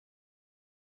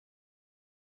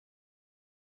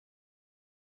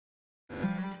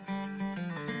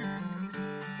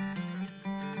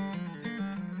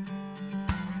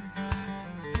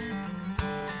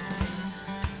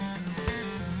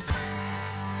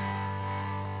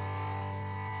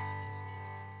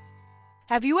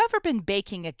Have you ever been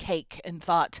baking a cake and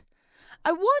thought,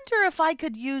 I wonder if I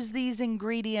could use these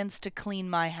ingredients to clean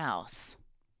my house?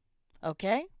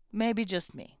 Okay, maybe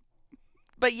just me.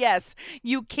 But yes,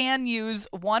 you can use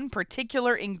one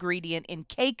particular ingredient in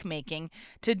cake making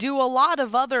to do a lot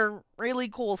of other really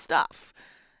cool stuff.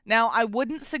 Now, I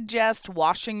wouldn't suggest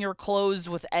washing your clothes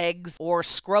with eggs or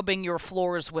scrubbing your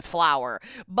floors with flour,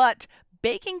 but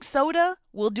baking soda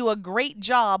will do a great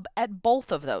job at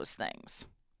both of those things.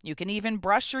 You can even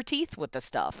brush your teeth with the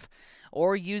stuff,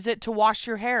 or use it to wash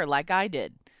your hair like I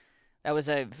did. That was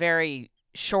a very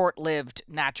short-lived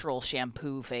natural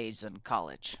shampoo phase in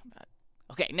college.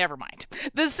 Okay, never mind.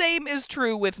 The same is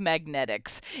true with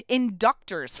magnetics.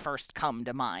 Inductors first come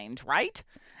to mind, right?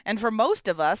 And for most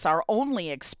of us, our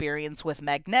only experience with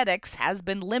magnetics has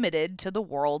been limited to the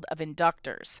world of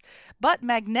inductors. But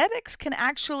magnetics can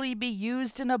actually be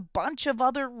used in a bunch of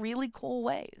other really cool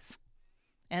ways.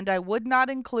 And I would not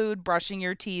include brushing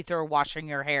your teeth or washing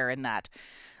your hair in that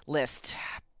list.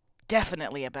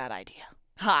 Definitely a bad idea.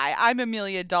 Hi, I'm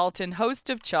Amelia Dalton, host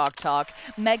of Chalk Talk.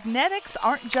 Magnetics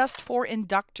aren't just for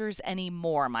inductors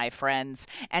anymore, my friends.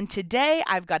 And today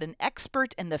I've got an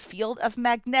expert in the field of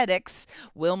magnetics,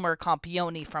 Wilmer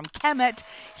Componiani from KEMET,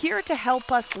 here to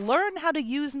help us learn how to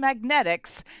use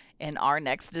magnetics in our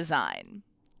next design.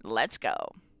 Let's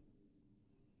go.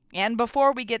 And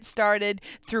before we get started,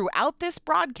 throughout this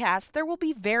broadcast, there will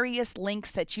be various links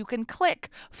that you can click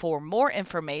for more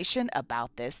information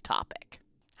about this topic.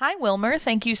 Hi, Wilmer.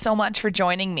 Thank you so much for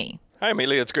joining me. Hi,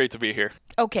 Amelia. It's great to be here.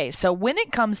 Okay, so when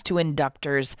it comes to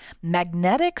inductors,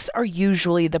 magnetics are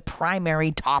usually the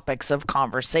primary topics of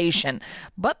conversation,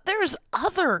 but there's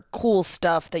other cool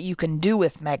stuff that you can do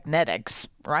with magnetics,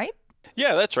 right?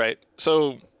 Yeah, that's right.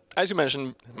 So, as you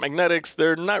mentioned, magnetics,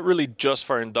 they're not really just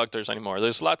for inductors anymore.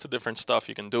 There's lots of different stuff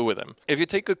you can do with them. If you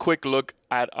take a quick look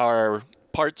at our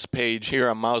parts page here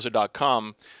on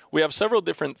Mauser.com, we have several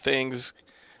different things,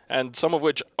 and some of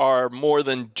which are more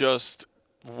than just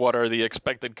what are the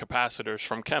expected capacitors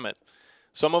from KEMET.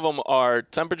 Some of them are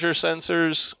temperature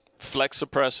sensors, flex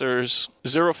suppressors,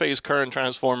 zero-phase current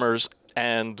transformers,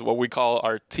 and what we call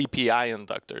our TPI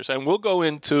inductors. And we'll go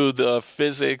into the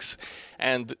physics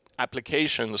and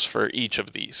applications for each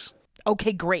of these.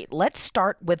 Okay, great. Let's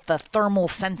start with the thermal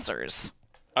sensors.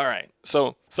 All right,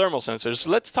 so thermal sensors.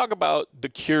 Let's talk about the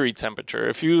Curie temperature.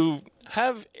 If you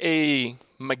have a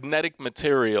magnetic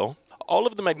material, all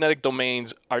of the magnetic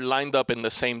domains are lined up in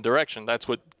the same direction. That's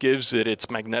what gives it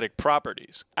its magnetic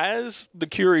properties. As the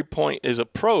Curie point is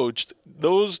approached,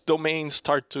 those domains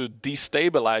start to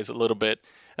destabilize a little bit.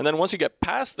 And then once you get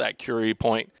past that Curie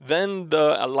point, then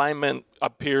the alignment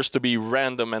appears to be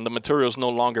random and the material is no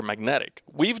longer magnetic.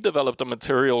 We've developed a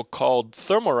material called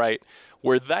thermorite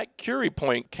where that Curie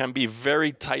point can be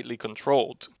very tightly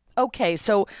controlled. Okay,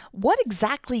 so what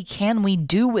exactly can we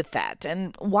do with that?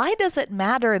 And why does it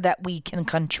matter that we can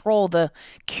control the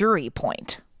Curie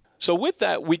point? So with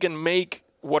that, we can make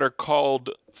what are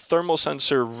called thermal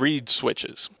sensor reed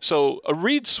switches. So a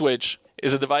reed switch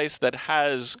is a device that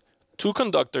has two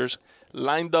conductors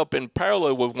lined up in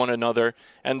parallel with one another,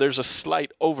 and there's a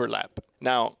slight overlap.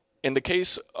 Now, in the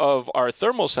case of our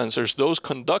thermal sensors, those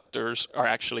conductors are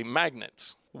actually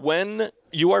magnets. When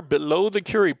you are below the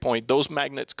Curie point, those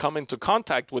magnets come into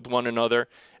contact with one another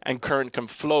and current can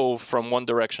flow from one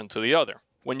direction to the other.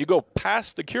 When you go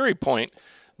past the Curie point,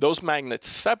 those magnets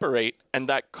separate and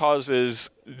that causes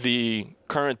the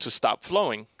current to stop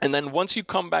flowing. And then once you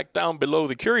come back down below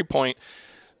the Curie point,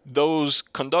 those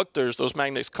conductors, those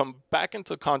magnets come back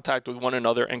into contact with one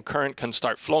another and current can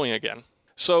start flowing again.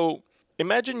 So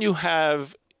imagine you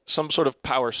have some sort of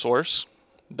power source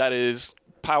that is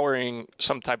powering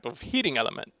some type of heating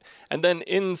element. And then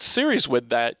in series with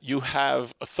that, you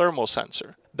have a thermal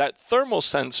sensor. That thermal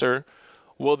sensor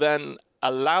will then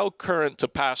allow current to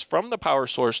pass from the power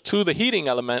source to the heating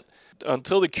element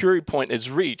until the Curie point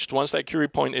is reached. Once that Curie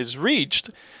point is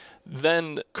reached,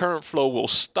 then current flow will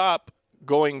stop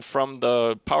going from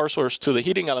the power source to the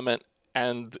heating element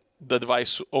and the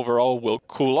device overall will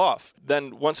cool off.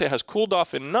 Then once it has cooled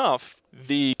off enough,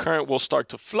 the current will start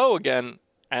to flow again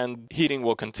and heating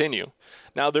will continue.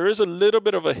 Now there is a little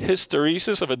bit of a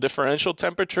hysteresis of a differential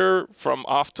temperature from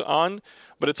off to on,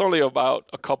 but it's only about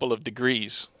a couple of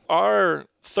degrees. Our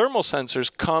thermal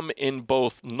sensors come in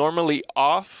both normally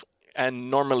off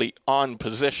and normally on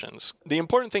positions. The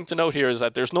important thing to note here is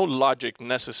that there's no logic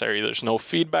necessary. There's no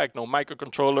feedback, no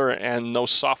microcontroller, and no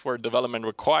software development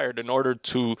required in order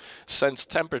to sense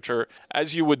temperature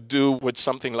as you would do with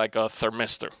something like a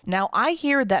thermistor. Now, I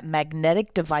hear that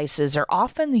magnetic devices are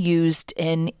often used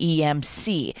in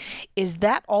EMC. Is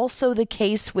that also the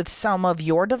case with some of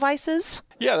your devices?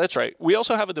 Yeah, that's right. We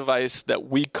also have a device that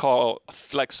we call a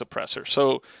flex suppressor.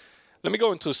 So let me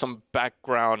go into some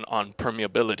background on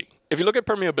permeability. If you look at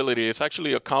permeability, it's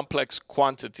actually a complex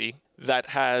quantity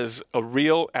that has a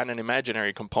real and an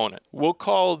imaginary component. We'll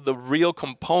call the real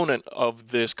component of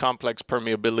this complex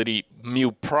permeability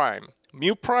mu prime.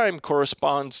 Mu prime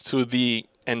corresponds to the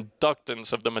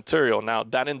inductance of the material. Now,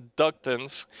 that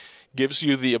inductance gives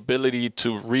you the ability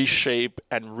to reshape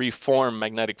and reform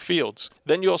magnetic fields.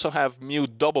 Then you also have mu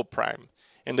double prime.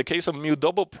 In the case of mu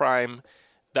double prime,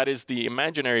 that is the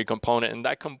imaginary component, and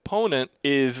that component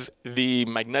is the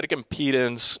magnetic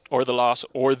impedance or the loss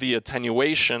or the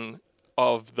attenuation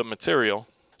of the material.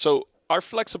 So our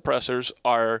flex suppressors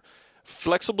are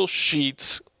flexible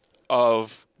sheets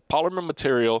of polymer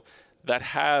material that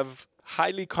have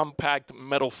highly compact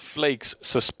metal flakes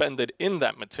suspended in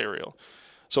that material.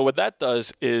 So what that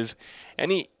does is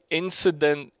any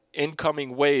incident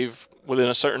incoming wave within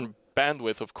a certain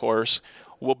bandwidth, of course,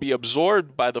 will be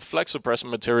absorbed by the flex suppressor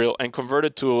material and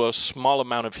converted to a small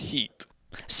amount of heat.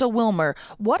 So, Wilmer,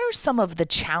 what are some of the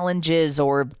challenges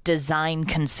or design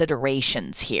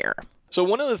considerations here? So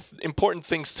one of the important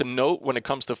things to note when it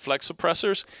comes to flex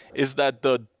suppressors is that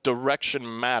the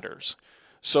direction matters.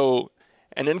 So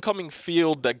an incoming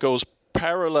field that goes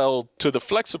parallel to the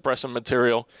flex suppressor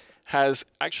material has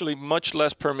actually much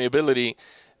less permeability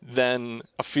than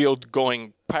a field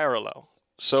going parallel.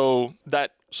 So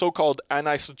that so-called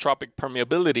anisotropic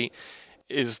permeability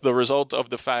is the result of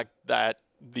the fact that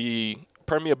the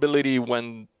permeability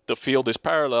when the field is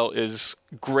parallel is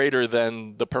greater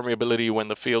than the permeability when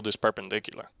the field is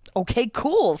perpendicular. Okay,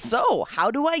 cool. So how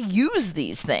do I use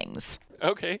these things?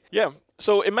 Okay, yeah.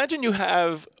 So imagine you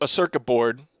have a circuit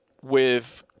board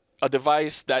with a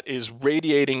device that is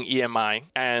radiating EMI,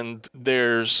 and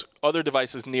there's other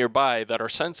devices nearby that are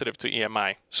sensitive to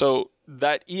EMI. So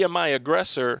that EMI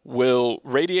aggressor will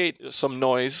radiate some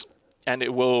noise, and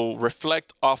it will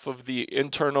reflect off of the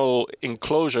internal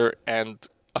enclosure and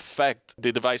affect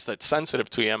the device that's sensitive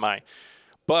to EMI.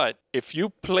 But if you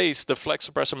place the flex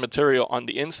suppressor material on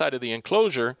the inside of the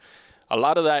enclosure, a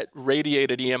lot of that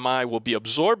radiated EMI will be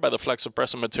absorbed by the flex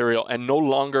suppressor material and no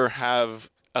longer have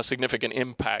a significant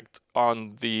impact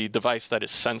on the device that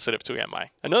is sensitive to EMI.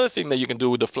 Another thing that you can do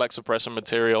with the flex suppressor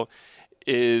material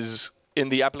is in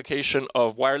the application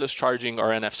of wireless charging or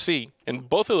NFC. In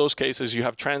both of those cases, you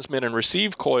have transmit and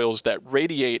receive coils that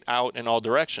radiate out in all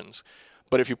directions.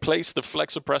 But if you place the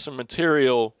flex suppressor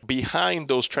material behind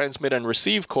those transmit and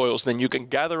receive coils, then you can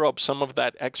gather up some of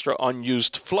that extra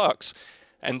unused flux,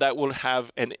 and that will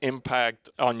have an impact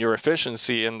on your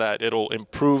efficiency in that it'll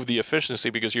improve the efficiency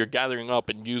because you're gathering up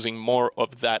and using more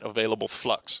of that available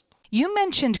flux. You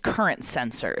mentioned current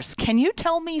sensors. Can you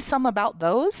tell me some about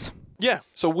those? Yeah,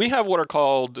 so we have what are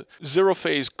called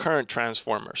zero-phase current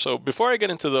transformers. So before I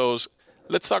get into those,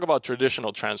 let's talk about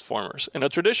traditional transformers. In a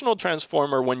traditional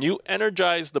transformer, when you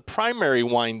energize the primary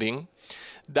winding,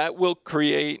 that will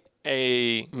create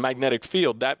a magnetic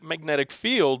field. That magnetic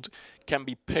field can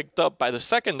be picked up by the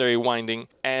secondary winding,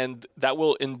 and that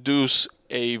will induce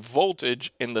a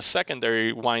voltage in the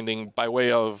secondary winding by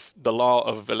way of the law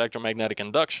of electromagnetic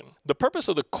induction. The purpose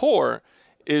of the core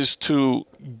is to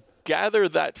gather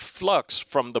that flux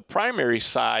from the primary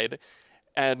side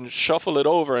and shuffle it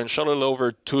over and shuttle it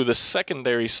over to the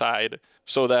secondary side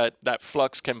so that that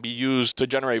flux can be used to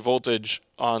generate voltage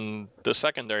on the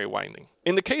secondary winding.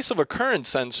 In the case of a current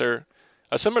sensor,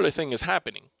 a similar thing is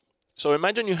happening. So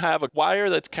imagine you have a wire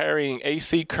that's carrying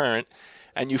AC current,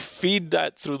 and you feed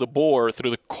that through the bore, through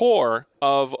the core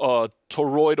of a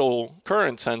toroidal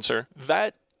current sensor.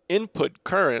 That input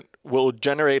current will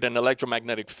generate an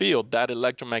electromagnetic field. That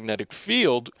electromagnetic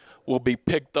field will be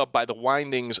picked up by the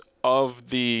windings of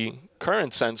the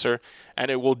current sensor, and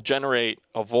it will generate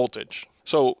a voltage.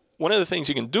 So one of the things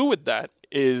you can do with that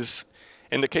is,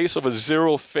 in the case of a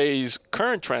zero-phase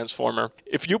current transformer,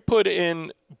 if you put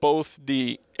in both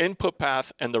the input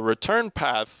path and the return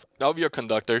path of your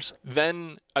conductors,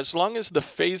 then as long as the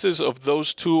phases of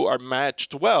those two are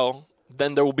matched well,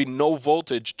 then there will be no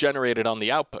voltage generated on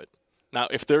the output. Now,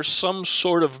 if there's some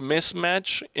sort of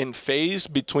mismatch in phase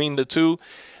between the two,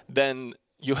 then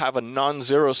you have a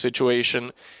non-zero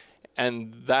situation,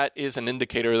 and that is an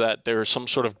indicator that there's some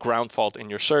sort of ground fault in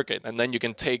your circuit. And then you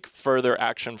can take further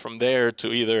action from there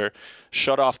to either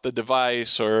shut off the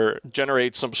device or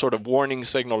generate some sort of warning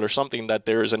signal or something that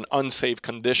there is an unsafe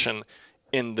condition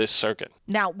in this circuit.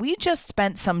 Now, we just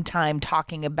spent some time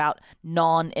talking about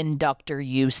non-inductor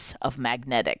use of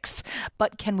magnetics,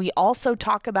 but can we also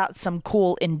talk about some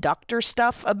cool inductor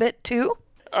stuff a bit too?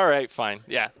 All right, fine.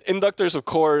 Yeah. Inductors, of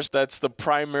course, that's the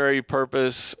primary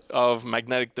purpose of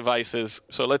magnetic devices.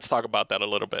 So let's talk about that a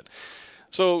little bit.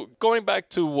 So going back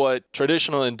to what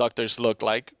traditional inductors look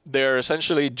like, they're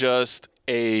essentially just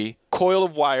a coil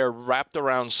of wire wrapped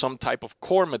around some type of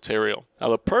core material. Now,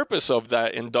 the purpose of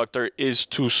that inductor is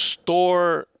to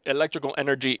store electrical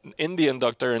energy in the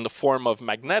inductor in the form of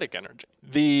magnetic energy.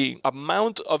 The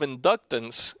amount of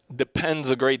inductance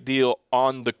depends a great deal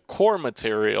on the core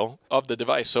material of the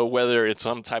device. So whether it's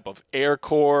some type of air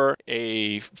core,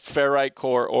 a ferrite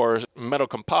core, or metal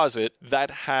composite,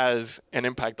 that has an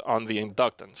impact on the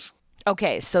inductance.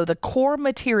 Okay, so the core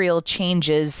material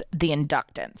changes the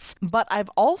inductance, but I've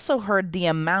also heard the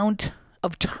amount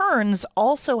of turns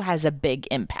also has a big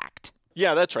impact.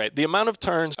 Yeah, that's right. The amount of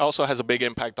turns also has a big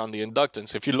impact on the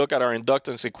inductance. If you look at our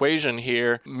inductance equation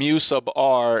here, mu sub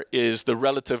R is the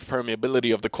relative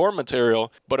permeability of the core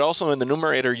material, but also in the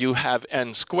numerator you have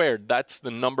N squared. That's the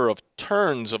number of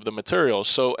turns of the material.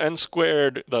 So N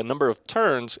squared, the number of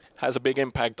turns, has a big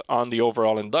impact on the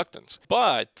overall inductance.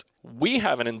 But we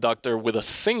have an inductor with a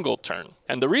single turn.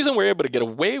 And the reason we're able to get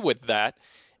away with that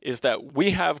is that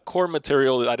we have core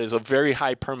material that is of very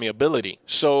high permeability.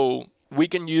 So we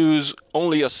can use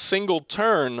only a single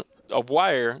turn of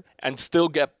wire and still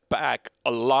get back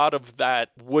a lot of that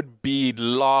would-be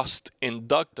lost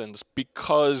inductance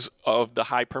because of the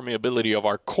high permeability of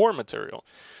our core material.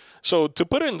 So to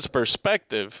put it into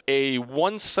perspective, a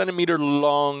 1 centimeter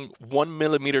long, 1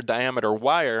 millimeter diameter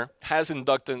wire has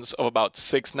inductance of about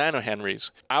 6 nanohenries.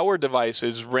 Our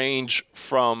devices range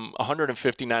from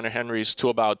 150 nanohenries to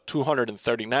about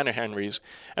 230 nanohenries,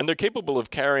 and they're capable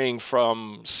of carrying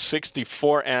from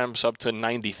 64 amps up to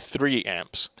 93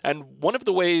 amps. And one of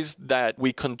the ways that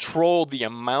we control the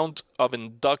amount of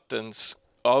inductance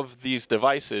of these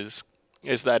devices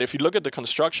is that if you look at the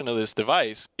construction of this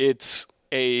device, it's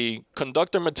a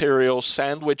conductor material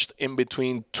sandwiched in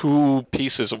between two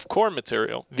pieces of core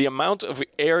material. The amount of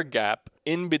air gap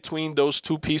in between those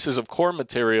two pieces of core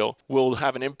material will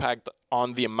have an impact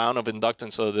on the amount of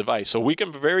inductance of the device. So we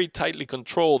can very tightly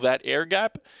control that air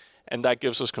gap, and that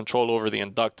gives us control over the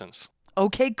inductance.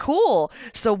 Okay, cool.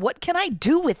 So what can I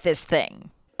do with this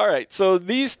thing? All right, so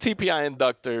these TPI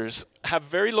inductors have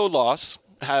very low loss,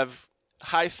 have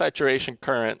high saturation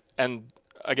current, and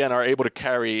again, are able to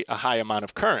carry a high amount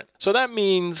of current. So that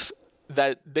means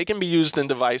that they can be used in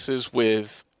devices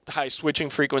with high switching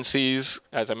frequencies,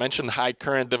 as I mentioned, high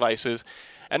current devices,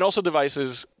 and also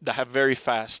devices that have very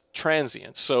fast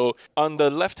transients. So on the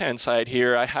left-hand side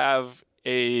here, I have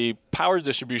a power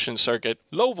distribution circuit,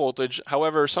 low voltage.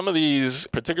 However, some of these,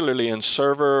 particularly in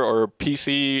server or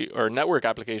PC or network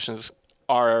applications,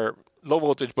 are low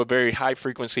voltage but very high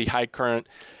frequency, high current,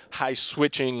 high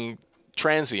switching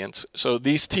transients. So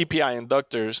these TPI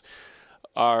inductors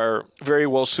are very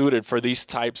well suited for these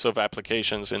types of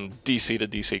applications in DC to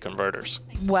DC converters.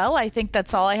 Well, I think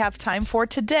that's all I have time for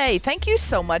today. Thank you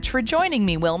so much for joining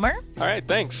me, Wilmer. All right,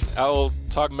 thanks. I'll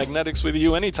talk magnetics with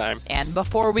you anytime. And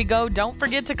before we go, don't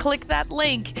forget to click that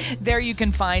link. There you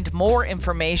can find more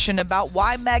information about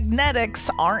why magnetics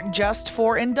aren't just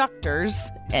for inductors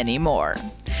anymore.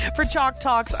 For Chalk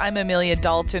Talks, I'm Amelia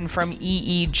Dalton from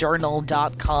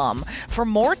eejournal.com. For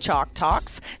more Chalk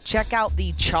Talks, check out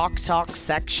the Chalk Talk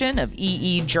section of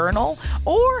EE Journal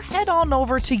or head on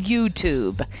over to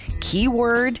YouTube.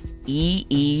 Keyword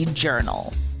EE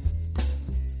Journal.